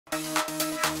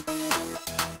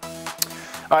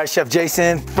All right, Chef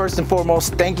Jason, first and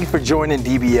foremost, thank you for joining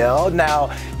DBL.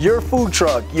 Now, your food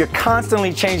truck, you're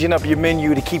constantly changing up your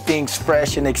menu to keep things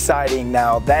fresh and exciting.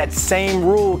 Now, that same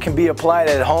rule can be applied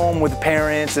at home with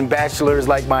parents and bachelors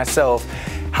like myself.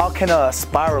 How can a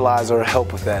Spiralizer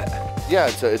help with that? Yeah,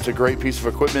 it's a great piece of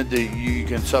equipment that you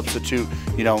can substitute,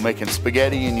 you know, making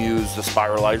spaghetti and use the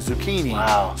spiralized zucchini.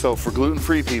 Wow. So for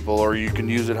gluten-free people, or you can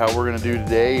use it how we're gonna do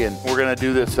today, and we're gonna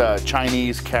do this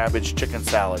Chinese cabbage chicken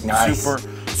salad. Nice.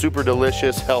 Super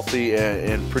delicious, healthy,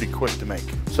 and pretty quick to make.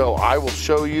 So I will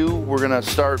show you. We're gonna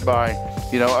start by,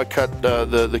 you know, I cut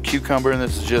the cucumber, and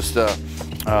this is just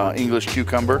English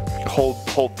cucumber.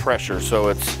 Hold pressure,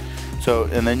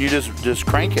 and then you just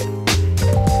crank it.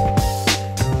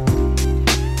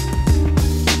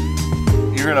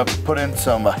 You're gonna put in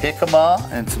some jicama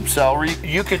and some celery.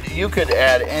 You could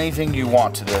add anything you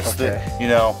want to this. Okay. You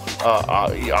know,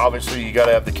 obviously you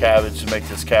gotta have the cabbage to make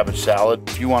this cabbage salad.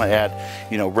 If you want to add,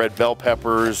 you know, red bell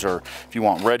peppers, or if you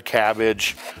want red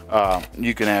cabbage,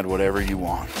 you can add whatever you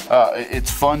want. It's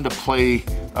fun to play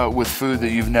with food that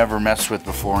you've never messed with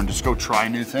before and just go try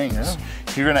new things. Yeah.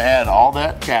 You're gonna add all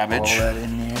that cabbage. All that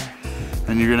in there.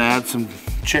 And you're gonna add some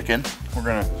chicken. We're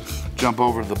gonna jump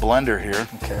over to the blender here.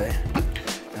 Okay.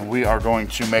 And we are going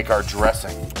to make our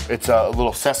dressing. It's a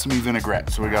little sesame vinaigrette.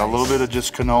 So we got a little bit of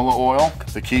just canola oil.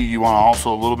 The key, you want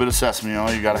also a little bit of sesame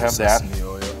oil. You gotta have that. Sesame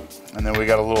oil. And then we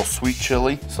got a little sweet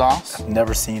chili sauce.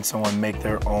 Never seen someone make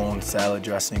their own salad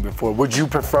dressing before. Would you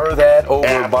prefer that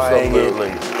over buying it?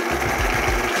 Absolutely.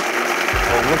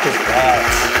 Oh, look at that.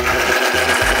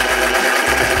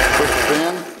 Quick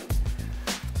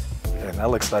thin. Yeah, that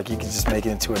looks like you can just make it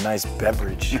into a nice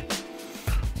beverage.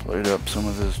 Plate up some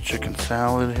of this chicken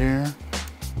salad here.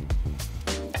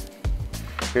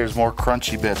 Here's more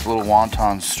crunchy bits, little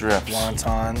wonton strips.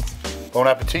 Wontons. Bon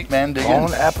appetit, man. Dig in.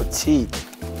 Bon appetit.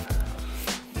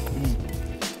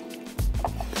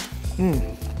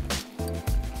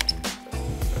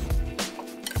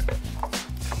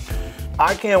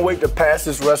 I can't wait to pass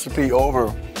this recipe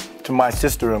over to my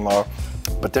sister-in-law,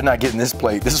 but they're not getting this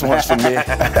plate. This one's for me.